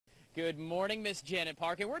Good morning, Miss Janet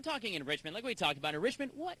Parker. We're talking enrichment, like we talked about.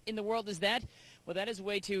 Enrichment, what in the world is that? Well, that is a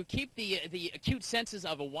way to keep the acute senses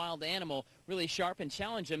of a wild animal really sharp and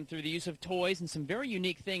challenge them through the use of toys and some very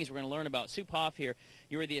unique things we're going to learn about. Sue Pfaff here,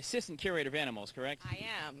 you are the assistant curator of animals, correct? I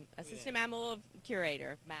am. Assistant mammal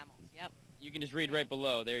curator of mammals, yep. You can just read right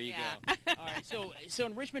below. There you Yeah. go. All right, so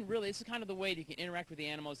enrichment really, this is kind of the way that you can interact with the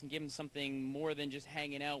animals and give them something more than just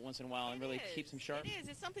hanging out once in a while and really keeps them sharp. It is.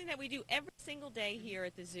 It's something that we do every single day here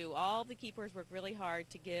at the zoo. All the keepers work really hard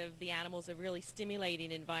to give the animals a really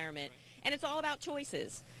stimulating environment. Right. And it's all about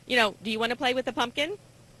choices. You know, do you want to play with the pumpkin?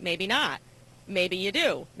 Maybe not. Maybe you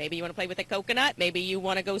do. Maybe you want to play with a coconut. Maybe you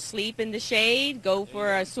want to go sleep in the shade, go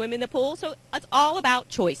for a swim in the pool. So it's all about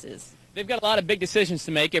choices. They've got a lot of big decisions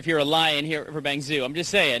to make if you're a lion here at Riverbanks Zoo. I'm just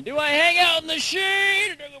saying, do I hang out in the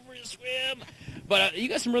shade or do I go for a swim? But you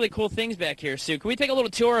got some really cool things back here, Sue. Can we take a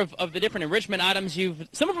little tour of the different enrichment items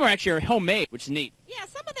some of them are actually homemade, which is neat. Yeah,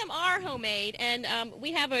 some of them are homemade, and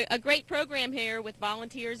we have a great program here with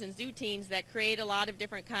volunteers and zoo teams that create a lot of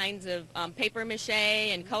different kinds of paper mache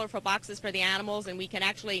and colorful boxes for the animals, and we can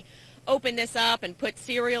actually open this up and put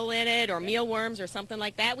cereal in it or mealworms or something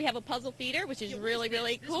like that. We have a puzzle feeder, which is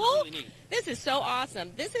really cool. This is so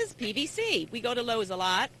awesome. This is PVC. We go to Lowe's a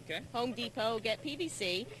lot, Home Depot, get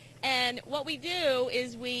PVC. And what we do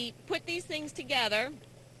is we put these things together,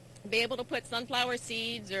 be able to put sunflower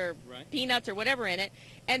seeds or peanuts or whatever in it,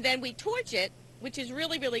 and then we torch it, which is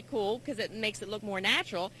really cool because it makes it look more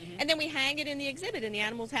natural. And then we hang it in the exhibit, and the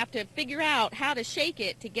animals have to figure out how to shake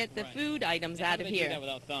it to get the food items out of here. How do they do that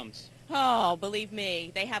without thumbs? Oh, believe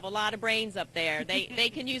me, they have a lot of brains up there.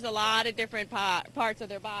 They can use a lot of different parts of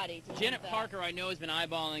their body. Janet Parker, I know, has been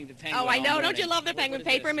eyeballing the penguin. Oh, I know. all morning. Don't you love the penguin?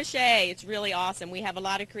 Paper mache. It's really awesome. We have a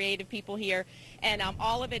lot of creative people here, and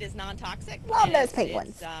all of it is non-toxic. Love those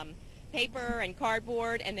penguins. It's, paper and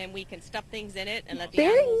cardboard, and then we can stuff things in it and let the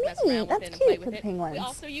animals mess around with it and play with it. Penguins. We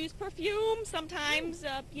also use perfume. Sometimes,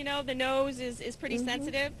 you know, the nose is pretty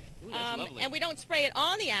sensitive. Ooh, and we don't spray it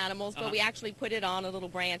on the animals, but we actually put it on a little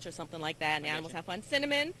branch or something like that, and the animals have fun.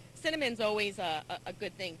 Cinnamon's always a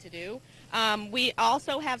good thing to do. We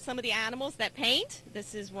also have some of the animals that paint.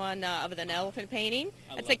 This is one of an elephant painting.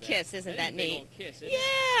 It's a kiss, isn't that neat? Yeah,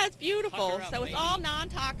 it's beautiful. So it's all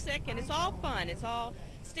non-toxic, and it's all fun. It's all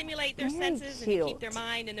stimulate their senses and keep their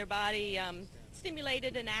mind and their body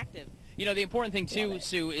stimulated and active. You know, the important thing, too,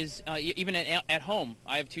 Sue, is even at home.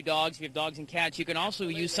 I have 2 dogs. If you have dogs and cats, you can also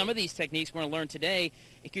use some of these techniques we're going to learn today.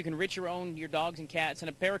 If you can enrich your dogs and cats and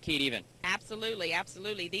a parakeet even.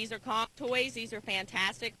 Absolutely. These are Kong toys. These are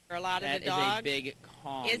fantastic for a lot of the dogs. That is a big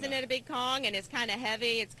Kong. Isn't it a big Kong? And it's kind of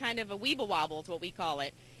heavy. It's kind of a weeble wobble is what we call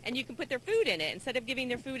it. And you can put their food in it. Instead of giving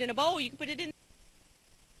their food in a bowl, you can put it in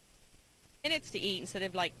minutes to eat instead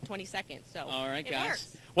of like 20 seconds. So all right, it guys.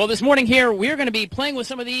 works. Well, this morning here, we're going to be playing with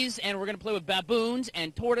some of these, and we're going to play with baboons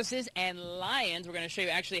and tortoises and lions. We're going to show you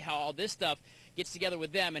actually how all this stuff gets together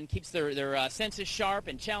with them and keeps their senses sharp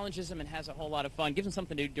and challenges them and has a whole lot of fun. Gives them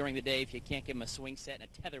something to do during the day if you can't give them a swing set and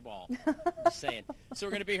a tetherball. Just saying. So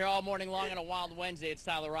we're going to be here all morning long on a Wild Wednesday. It's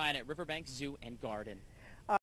Tyler Ryan at Riverbanks Zoo and Garden.